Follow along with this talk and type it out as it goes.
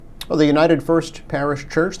Well, the United First Parish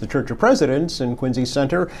Church, the Church of Presidents in Quincy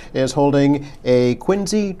Center, is holding a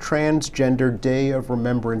Quincy Transgender Day of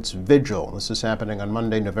Remembrance Vigil. This is happening on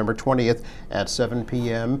Monday, November 20th at 7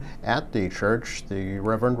 p.m. at the church. The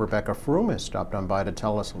Reverend Rebecca Froom has stopped on by to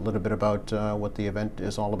tell us a little bit about what the event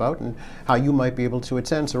is all about and how you might be able to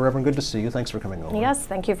attend. So, Reverend, good to see you. Thanks for coming over. Yes,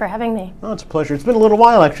 thank you for having me. Oh, it's a pleasure. It's been a little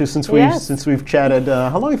while, actually, since we've chatted.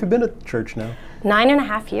 How long have you been at church now?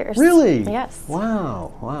 9.5 years. Really? Yes.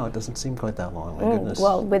 Wow. It doesn't seem quite that long. My goodness.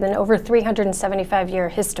 Well, with an over 375-year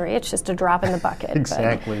history, it's just a drop in the bucket.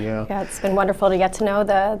 Exactly, yeah. Yeah, it's been wonderful to get to know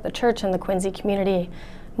the church and the Quincy community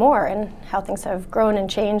more and how things have grown and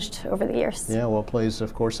changed over the years. Yeah, well, it plays,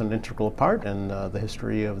 of course, an integral part in the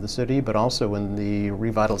history of the city, but also in the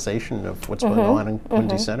revitalization of what's going on in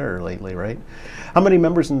Quincy Center lately, right? How many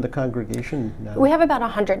members in the congregation now? We have about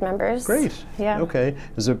 100 members. Great. Yeah. Okay.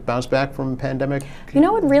 Has it bounced back from pandemic? You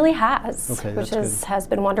know, it really has, okay, which good. has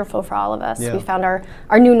been wonderful for all of us. Yeah. We found our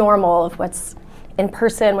new normal of what's in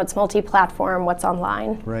person, what's multi-platform, what's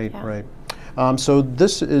online. Right, yeah. right. So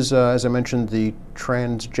this is, as I mentioned, the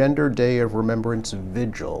Transgender Day of Remembrance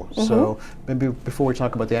Vigil. So maybe before we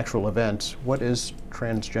talk about the actual event, what is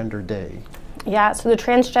Transgender Day? Yeah, so the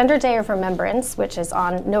Transgender Day of Remembrance, which is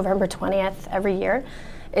on November 20th every year,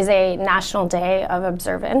 is a national day of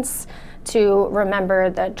observance to remember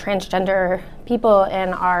the transgender people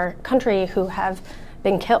in our country who have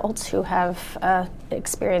been killed, who have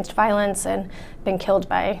experienced violence and been killed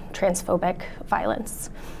by transphobic violence.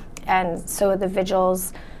 And so the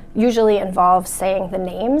vigils usually involve saying the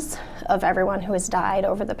names of everyone who has died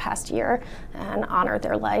over the past year and honor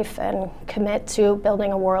their life and commit to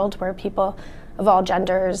building a world where people of all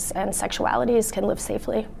genders and sexualities can live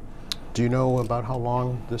safely. Do you know about how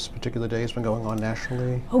long this particular day has been going on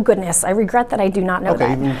nationally? Oh goodness, I regret that I do not know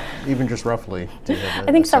that. Okay, even just roughly. Do you have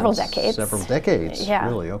I think a several sense? decades. Several decades? Yeah.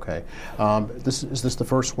 Really, okay. Is this the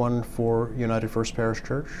first one for United First Parish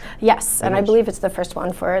Church? Yes, and I believe it's the first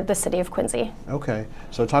one for the city of Quincy. Okay,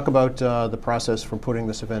 so talk about the process for putting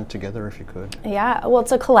this event together, if you could. Yeah, well,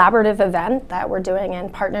 it's a collaborative event that we're doing in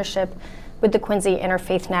partnership with the Quincy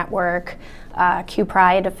Interfaith Network, Q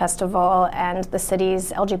Pride Festival, and the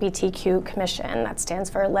city's LGBTQ Commission, that stands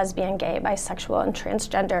for lesbian, gay, bisexual, and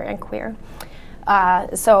transgender and queer.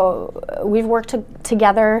 So we've worked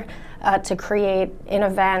together to create an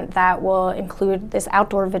event that will include this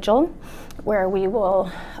outdoor vigil, where we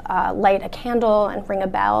will light a candle and ring a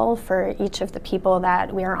bell for each of the people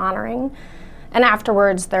that we are honoring. And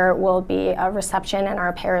afterwards, there will be a reception in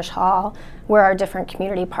our parish hall where our different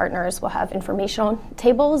community partners will have informational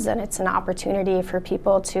tables, and it's an opportunity for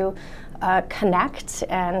people to connect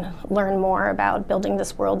and learn more about building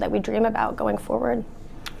this world that we dream about going forward.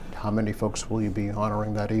 How many folks will you be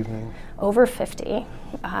honoring that evening? Over 50,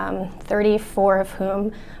 34 of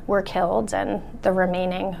whom were killed, and the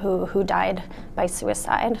remaining who died by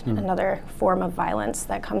suicide, another form of violence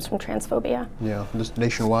that comes from transphobia. Yeah, this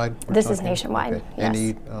nationwide? This is nationwide, okay. yes.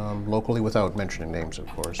 Any locally, without mentioning names, of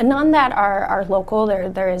course? None that are local.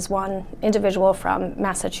 There is one individual from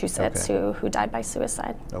Massachusetts who died by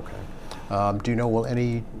suicide. Okay. Do you know, will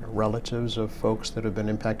any relatives of folks that have been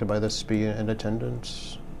impacted by this be in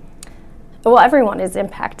attendance? Well, everyone is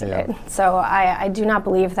impacted. Yeah. So I do not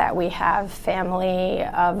believe that we have family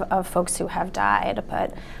of folks who have died,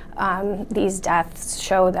 but these deaths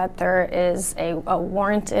show that there is a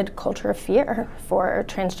warranted culture of fear for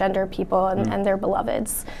transgender people and their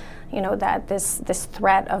beloveds. You know, that this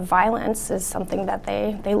threat of violence is something that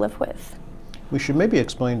they live with. We should maybe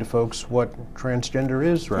explain to folks what transgender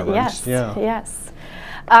is, Reverend. Yes, yeah. yes.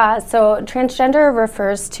 So transgender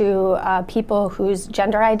refers to people whose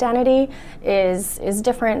gender identity is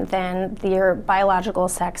different than their biological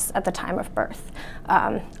sex at the time of birth.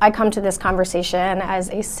 I come to this conversation as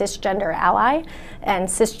a cisgender ally, and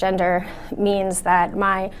cisgender means that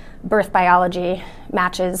my birth biology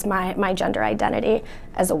matches my gender identity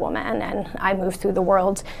as a woman, and I move through the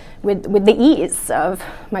world with the ease of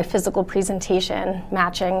my physical presentation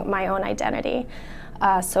matching my own identity.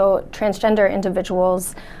 So transgender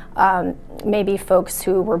individuals may be folks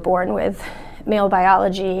who were born with male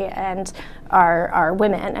biology and are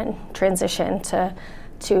women and transition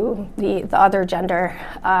to the other gender.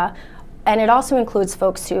 And it also includes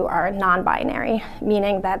folks who are non-binary,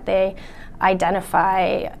 meaning that they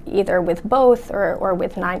identify either with both or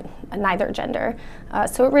with neither gender.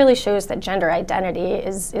 So it really shows that gender identity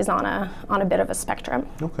is on a bit of a spectrum.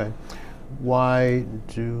 Okay. Why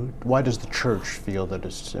does the church feel that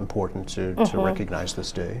it's important to recognize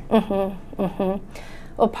this day?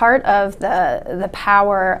 Well, part of the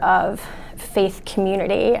power of faith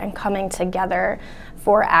community and coming together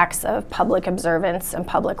for acts of public observance and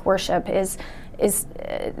public worship is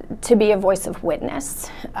to be a voice of witness,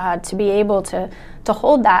 to be able to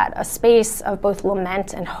hold that, a space of both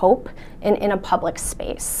lament and hope in a public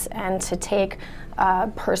space, and to take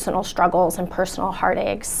personal struggles and personal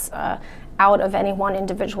heartaches out of any one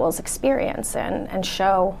individual's experience and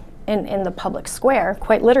show in the public square,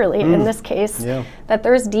 quite literally in this case, that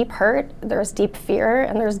there's deep hurt, there's deep fear,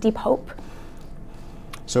 and there's deep hope.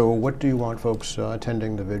 So what do you want folks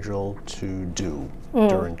attending the vigil to do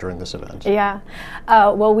during this event? Yeah.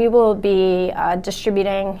 Well, we will be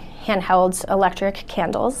distributing handheld electric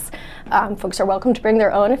candles. Folks are welcome to bring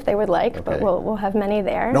their own if they would like, but we'll have many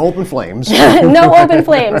there. No open flames. No open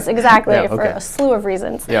flames, exactly, for a slew of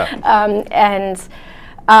reasons. And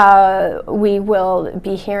we will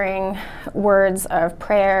be hearing words of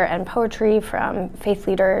prayer and poetry from faith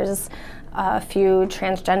leaders. A few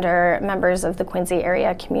transgender members of the Quincy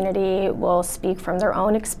area community will speak from their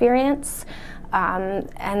own experience. And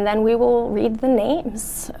then we will read the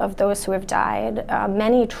names of those who have died,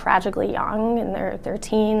 many tragically young, in their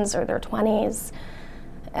teens or their 20s.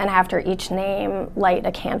 And after each name, light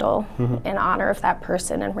a candle in honor of that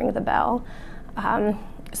person and ring the bell.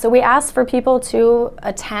 So we ask for people to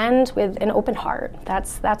attend with an open heart.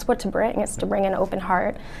 That's what to bring, is to bring an open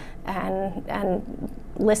heart and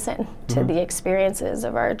listen to the experiences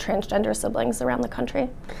of our transgender siblings around the country.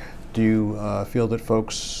 Do you feel that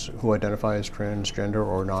folks who identify as transgender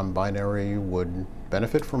or non-binary would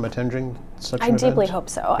benefit from attending such an event? I deeply hope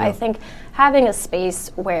so. I think having a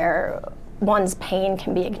space where one's pain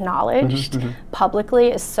can be acknowledged publicly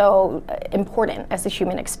is so important as a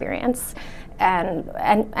human experience. And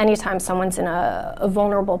anytime someone's in a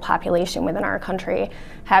vulnerable population within our country,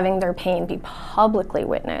 having their pain be publicly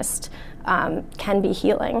witnessed can be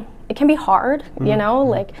healing. It can be hard, you know,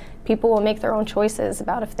 like people will make their own choices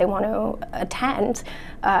about if they want to attend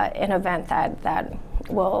an event that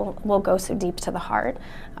will go so deep to the heart.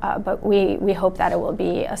 But we hope that it will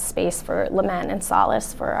be a space for lament and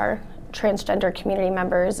solace for our transgender community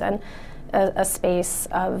members, and a space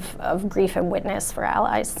of grief and witness for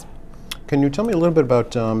allies. Can you tell me a little bit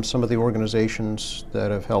about some of the organizations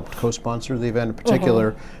that have helped co-sponsor the event, in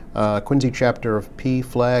particular Quincy chapter of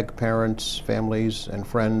PFLAG, Parents, Families, and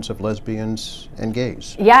Friends of Lesbians and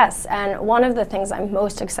Gays? Yes, and one of the things I'm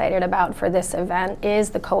most excited about for this event is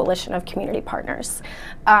the Coalition of Community Partners.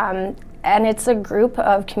 And it's a group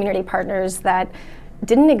of community partners that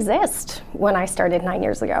didn't exist when I started 9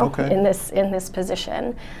 years ago in this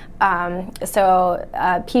position. So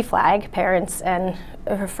PFLAG, Parents and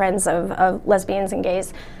Friends of Lesbians and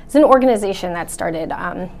Gays, is an organization that started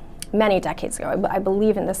many decades ago, I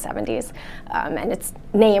believe in the 70s, and its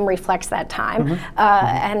name reflects that time.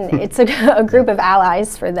 And it's a group of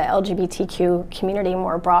allies for the LGBTQ community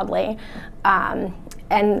more broadly.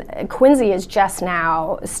 And Quincy is just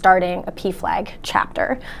now starting a PFLAG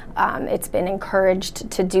chapter. It's been encouraged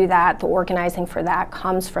to do that. The organizing for that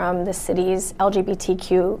comes from the city's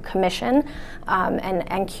LGBTQ Commission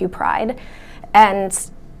and Q Pride.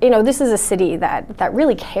 And you know, this is a city that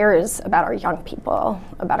really cares about our young people,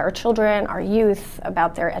 about our children, our youth,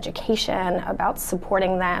 about their education, about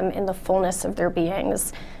supporting them in the fullness of their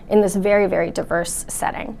beings in this very, very diverse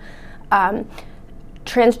setting.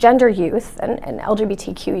 Transgender youth and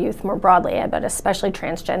LGBTQ youth more broadly, but especially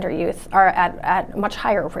transgender youth, are at much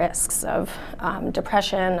higher risks of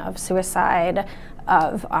depression, of suicide,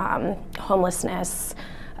 of homelessness,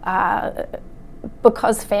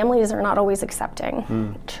 because families are not always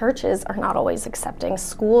accepting, churches are not always accepting,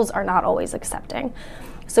 schools are not always accepting.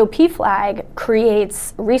 So PFLAG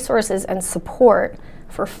creates resources and support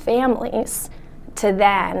for families to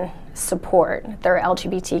then support their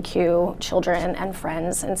LGBTQ children and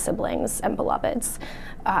friends and siblings and beloveds.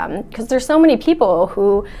 Because there's so many people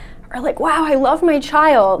who are like, wow, I love my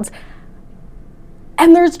child,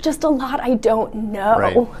 and there's just a lot I don't know.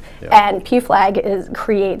 Right. Yeah. And PFLAG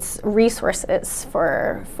creates resources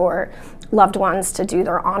for loved ones to do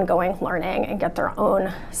their ongoing learning and get their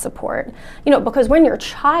own support. You know, because when your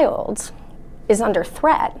child is under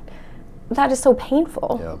threat, that is so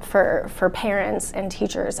painful for parents and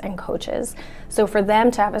teachers and coaches. So for them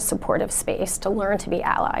to have a supportive space to learn to be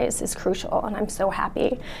allies is crucial, and I'm so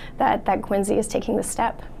happy that Quincy is taking this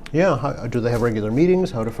step. Yeah, do they have regular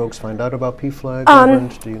meetings? How do folks find out about PFLAG?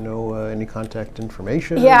 Reverend? Do you know any contact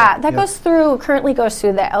information? Yeah, that currently goes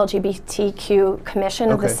through the LGBTQ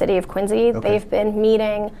Commission of the City of Quincy. They've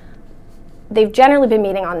generally been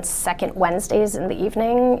meeting on second Wednesdays in the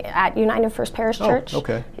evening at United First Parish Church.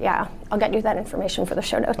 Okay. Yeah. I'll get you that information for the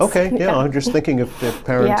show notes. Okay, yeah, I'm just thinking if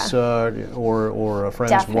parents or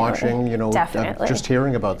friends Definitely. watching, Definitely. just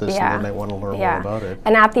hearing about this, they might want to learn more about it.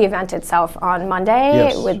 And at the event itself on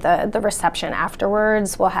Monday, with the reception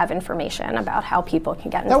afterwards, we'll have information about how people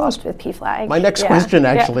can get involved with PFLAG. My next question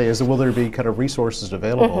actually is, will there be kind of resources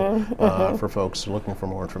available for folks looking for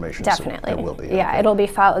more information? Definitely. So there will be. Yeah, it'll be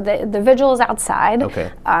followed. The vigil is outside,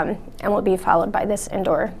 and will be followed by this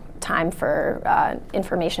indoor time for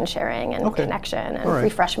information sharing and connection and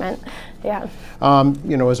refreshment. Yeah.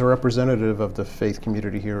 As a representative of the faith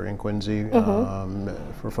community here in Quincy,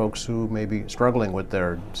 for folks who may be struggling with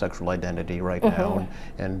their sexual identity right now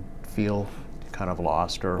and feel kind of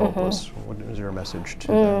lost or hopeless, what is your message to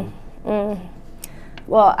them?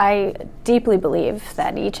 Well, I deeply believe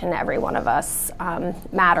that each and every one of us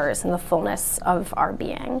matters in the fullness of our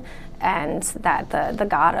being, and that the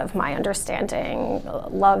God of my understanding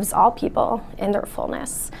loves all people in their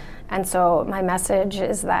fullness. And so my message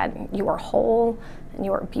is that you are whole, and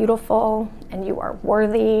you are beautiful, and you are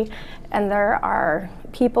worthy, and there are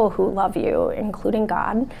people who love you, including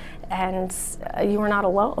God, and you are not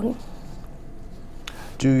alone.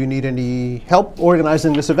 Do you need any help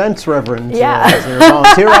organizing this event, Reverend? Yeah. Is there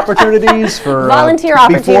volunteer opportunities for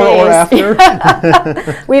before or after?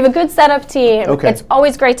 We have a good setup team. Okay. It's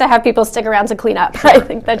always great to have people stick around to clean up. Sure. I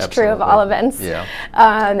think that's true of all events. Yeah.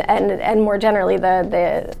 And more generally,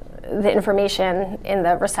 the information in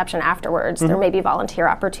the reception afterwards, there may be volunteer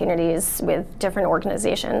opportunities with different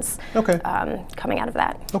organizations coming out of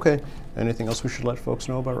that. Okay. Anything else we should let folks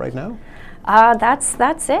know about right now? That's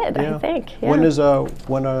it, I think. Yeah.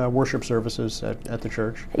 When are worship services at the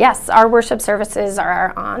church? Yes, our worship services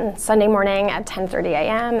are on Sunday morning at 10:30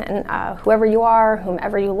 a.m. And whoever you are,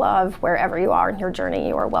 whomever you love, wherever you are in your journey,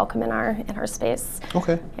 you are welcome in our space.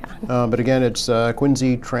 Okay. Yeah. But again, it's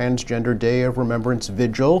Quincy Transgender Day of Remembrance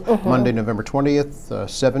Vigil, Monday, November 20th,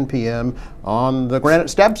 7 p.m. on the granite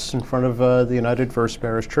steps in front of the United First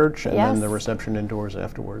Parish Church, and then the reception indoors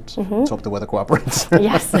afterwards. Let's hope the weather cooperates.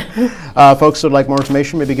 Yes. Folks who would like more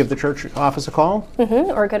information, maybe give the church office a call.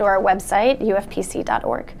 Or go to our website,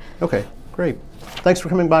 ufpc.org. Okay, great. Thanks for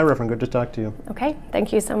coming by, Reverend. Good to talk to you. Okay,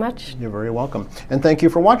 thank you so much. You're very welcome. And thank you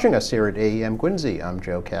for watching us here at AEM Quincy. I'm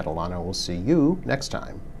Joe Catalano. We'll see you next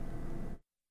time.